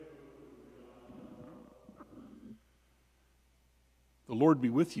The Lord be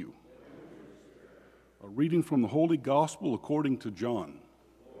with you. A reading from the Holy Gospel according to John.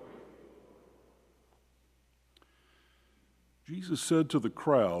 Jesus said to the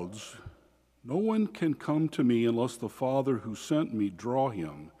crowds, "No one can come to me unless the Father who sent me draw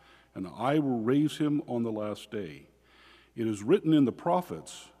him, and I will raise him on the last day. It is written in the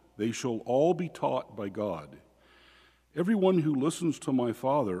prophets, they shall all be taught by God. Everyone who listens to my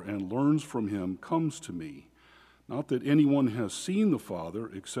Father and learns from him comes to me. Not that anyone has seen the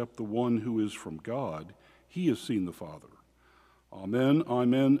Father except the one who is from God. He has seen the Father. Amen,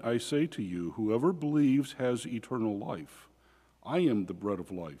 amen, I say to you, whoever believes has eternal life. I am the bread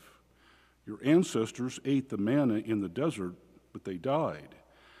of life. Your ancestors ate the manna in the desert, but they died.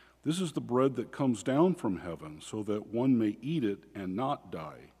 This is the bread that comes down from heaven, so that one may eat it and not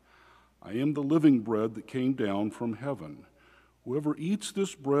die. I am the living bread that came down from heaven. Whoever eats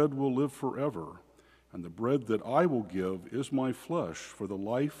this bread will live forever, and the bread that I will give is my flesh for the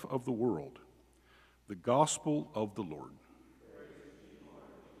life of the world." The Gospel of the Lord.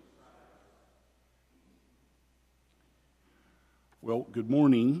 Well, good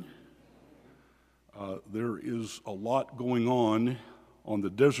morning. There is a lot going on the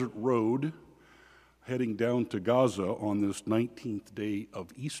desert road heading down to Gaza on this 19th day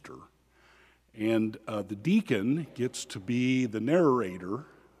of Easter. And the deacon gets to be the narrator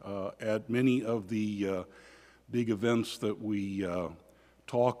at many of the big events that we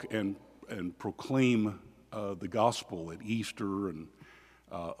talk and proclaim the gospel at Easter and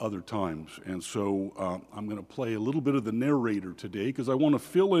other times. And so I'm going to play a little bit of the narrator today because I want to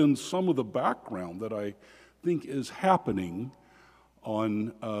fill in some of the background that I think is happening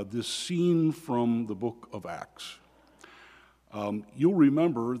on this scene from the book of Acts. You'll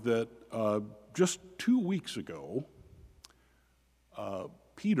remember that just 2 weeks ago,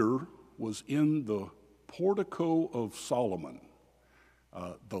 Peter was in the portico of Solomon,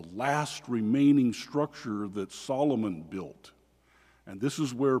 the last remaining structure that Solomon built. And this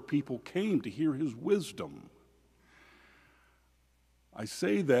is where people came to hear his wisdom. I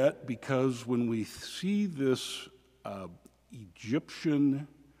say that because when we see this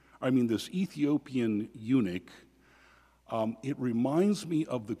this Ethiopian eunuch, it reminds me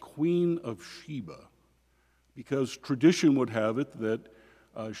of the Queen of Sheba, because tradition would have it that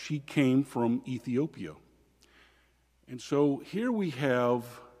she came from Ethiopia. And so here we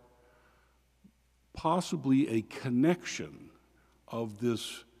have possibly a connection of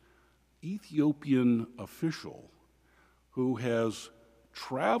this Ethiopian official who has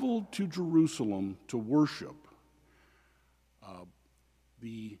traveled to Jerusalem to worship.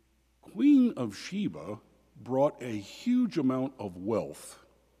 The Queen of Sheba brought a huge amount of wealth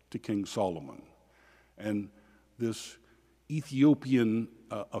to King Solomon. And this Ethiopian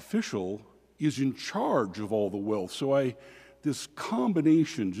official is in charge of all the wealth. So this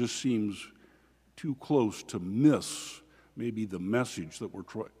combination just seems too close to miss maybe the message that we're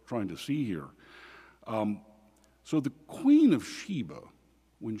trying to see here. So the Queen of Sheba,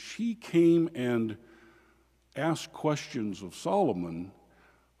 when she came and asked questions of Solomon,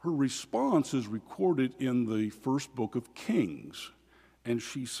 her response is recorded in the first book of Kings. And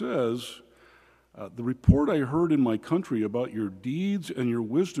she says, "The report I heard in my country about your deeds and your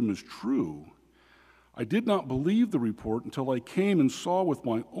wisdom is true. I did not believe the report until I came and saw with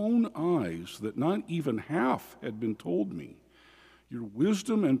my own eyes that not even half had been told me. Your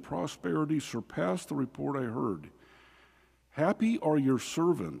wisdom and prosperity surpassed the report I heard. Happy are your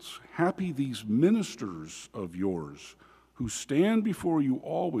servants, happy these ministers of yours, who stand before you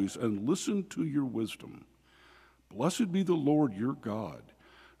always and listen to your wisdom. Blessed be the Lord your God,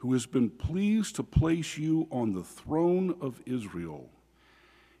 who has been pleased to place you on the throne of Israel.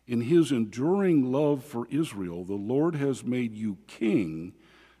 In his enduring love for Israel, the Lord has made you king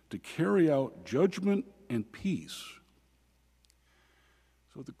to carry out judgment and peace."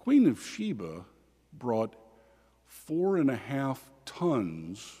 So the Queen of Sheba brought 4.5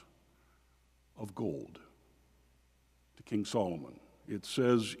 tons of gold to King Solomon. It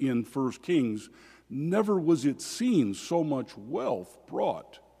says in 1 Kings, never was it seen so much wealth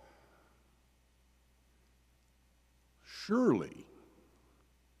brought. Surely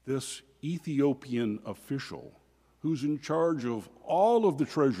this Ethiopian official who's in charge of all of the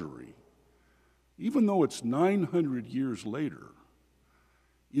treasury, even though it's 900 years later,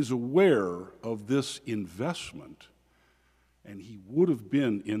 is aware of this investment, and he would have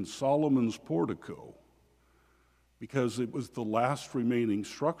been in Solomon's portico because it was the last remaining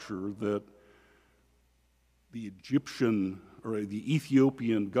structure that the Egyptian or the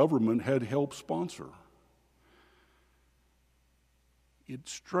Ethiopian government had helped sponsor. It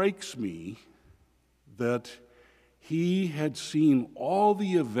strikes me that He had seen all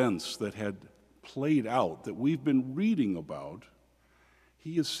the events that had played out that we've been reading about.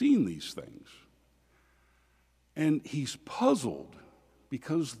 He has seen these things. And he's puzzled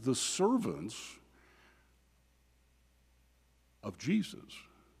because the servants of Jesus,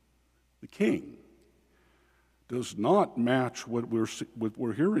 the king, does not match what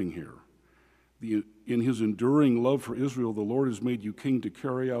we're hearing here. In his enduring love for Israel, the Lord has made you king to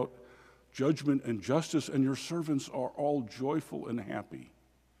carry out judgment and justice, and your servants are all joyful and happy.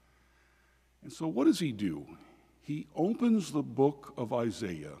 And so what does he do? He opens the book of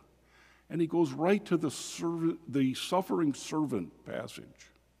Isaiah, and he goes right to the suffering servant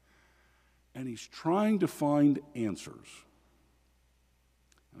passage. And he's trying to find answers.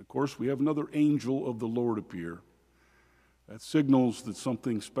 And of course, we have another angel of the Lord appear. That signals that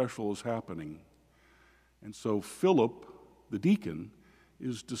something special is happening. And so Philip, the deacon,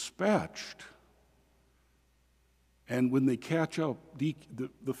 is dispatched. And when they catch up, the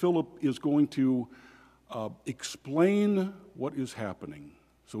Philip is going to explain what is happening.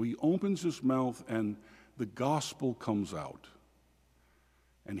 So he opens his mouth and the gospel comes out.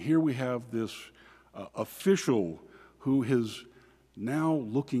 And here we have this official who is now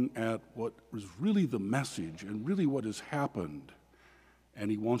looking at what was really the message and really what has happened,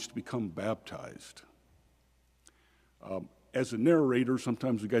 and he wants to become baptized. As a narrator,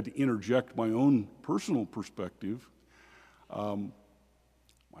 sometimes I got to interject my own personal perspective.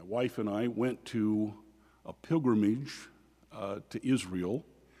 My wife and I went to a pilgrimage to Israel,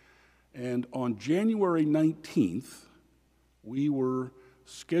 and on January 19th, we were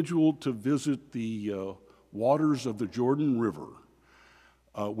scheduled to visit the waters of the Jordan River,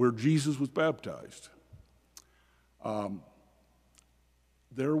 where Jesus was baptized.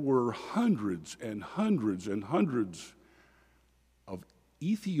 There were hundreds and hundreds and hundreds of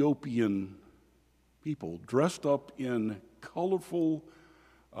Ethiopian people dressed up in colorful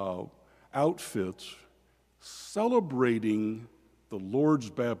outfits celebrating the Lord's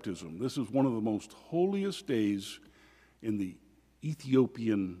baptism. This is one of the most holiest days in the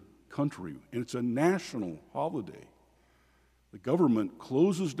Ethiopian country, and it's a national holiday. The government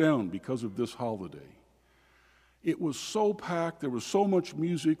closes down because of this holiday. It was so packed, there was so much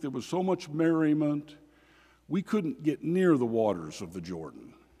music, there was so much merriment, we couldn't get near the waters of the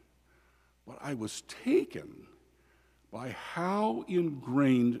Jordan. But I was taken by how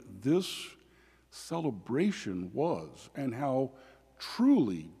ingrained this celebration was and how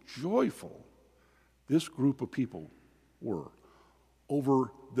truly joyful this group of people were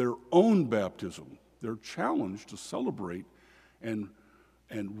over their own baptism, their challenge to celebrate and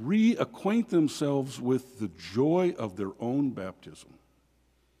reacquaint themselves with the joy of their own baptism.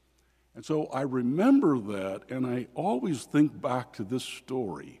 And so I remember that, and I always think back to this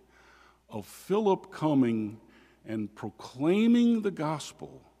story of Philip coming and proclaiming the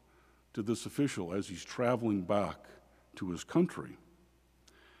gospel to this official as he's traveling back to his country.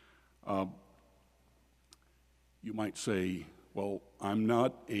 You might say, well, I'm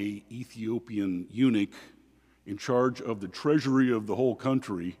not an Ethiopian eunuch in charge of the treasury of the whole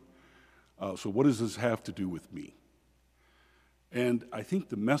country, so what does this have to do with me? And I think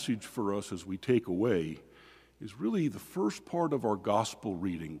the message for us as we take away is really the first part of our gospel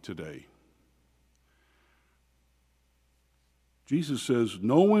reading today. Jesus says,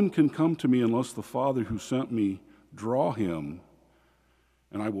 "No one can come to me unless the Father who sent me draw him,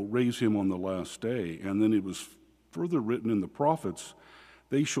 and I will raise him on the last day." And then it was further written in the prophets,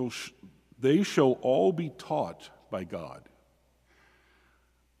 they shall all be taught by God.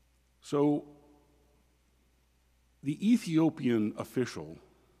 So the Ethiopian official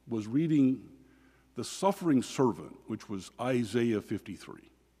was reading the suffering servant, which was Isaiah 53.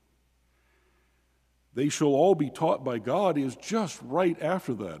 They shall all be taught by God is just right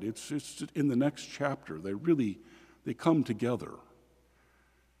after that. It's in the next chapter. They come together.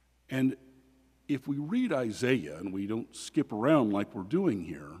 And if we read Isaiah and we don't skip around like we're doing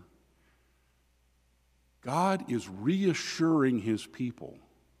here, God is reassuring his people.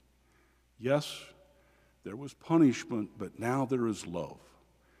 Yes, there was punishment, but now there is love.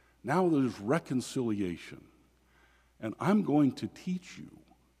 Now there's reconciliation. And I'm going to teach you.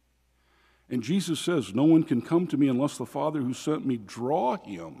 And Jesus says, "No one can come to me unless the Father who sent me draw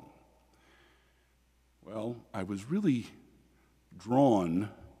him." Well, I was really drawn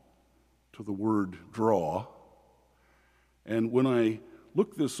to the word draw. And when I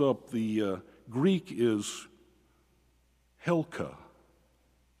looked this up, the Greek is helka.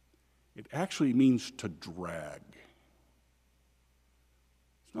 It actually means to drag.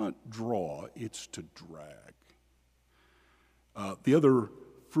 It's not draw, it's to drag. The other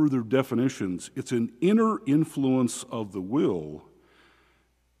further definitions, it's an inner influence of the will,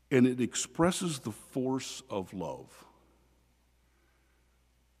 and it expresses the force of love.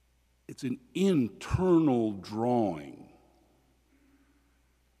 It's an internal drawing.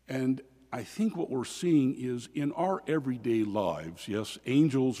 And I think what we're seeing is in our everyday lives, yes,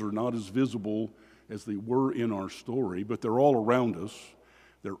 angels are not as visible as they were in our story, but they're all around us.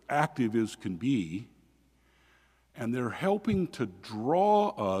 They're active as can be, and they're helping to draw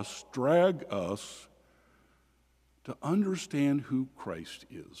us, drag us, to understand who Christ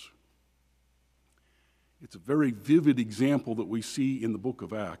is. It's a very vivid example that we see in the book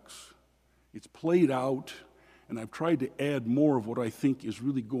of Acts. It's played out, and I've tried to add more of what I think is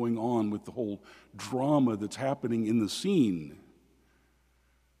really going on with the whole drama that's happening in the scene.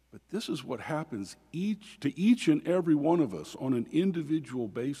 But this is what happens to each and every one of us on an individual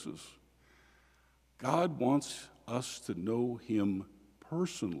basis. God wants us to know him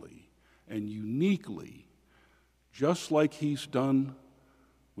personally and uniquely, just like he's done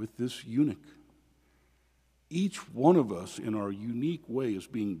with this eunuch. Each one of us in our unique way is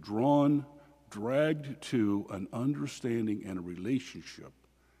being dragged to an understanding and a relationship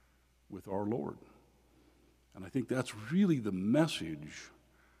with our Lord. And I think that's really the message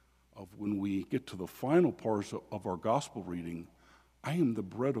of when we get to the final parts of our gospel reading, I am the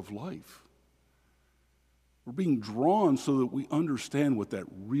bread of life. We're being drawn so that we understand what that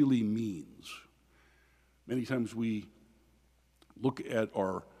really means. Many times we look at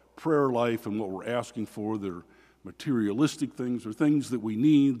our prayer life and what we're asking for. They're materialistic things, or things that we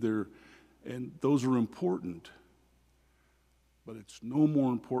need, and those are important. But it's no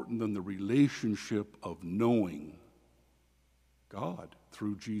more important than the relationship of knowing God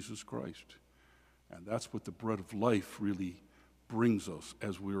through Jesus Christ. And that's what the bread of life really brings us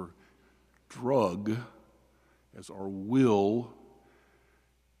as we're drugged, as our will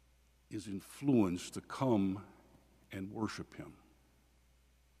is influenced to come and worship him.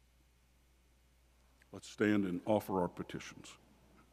 Let's stand and offer our petitions.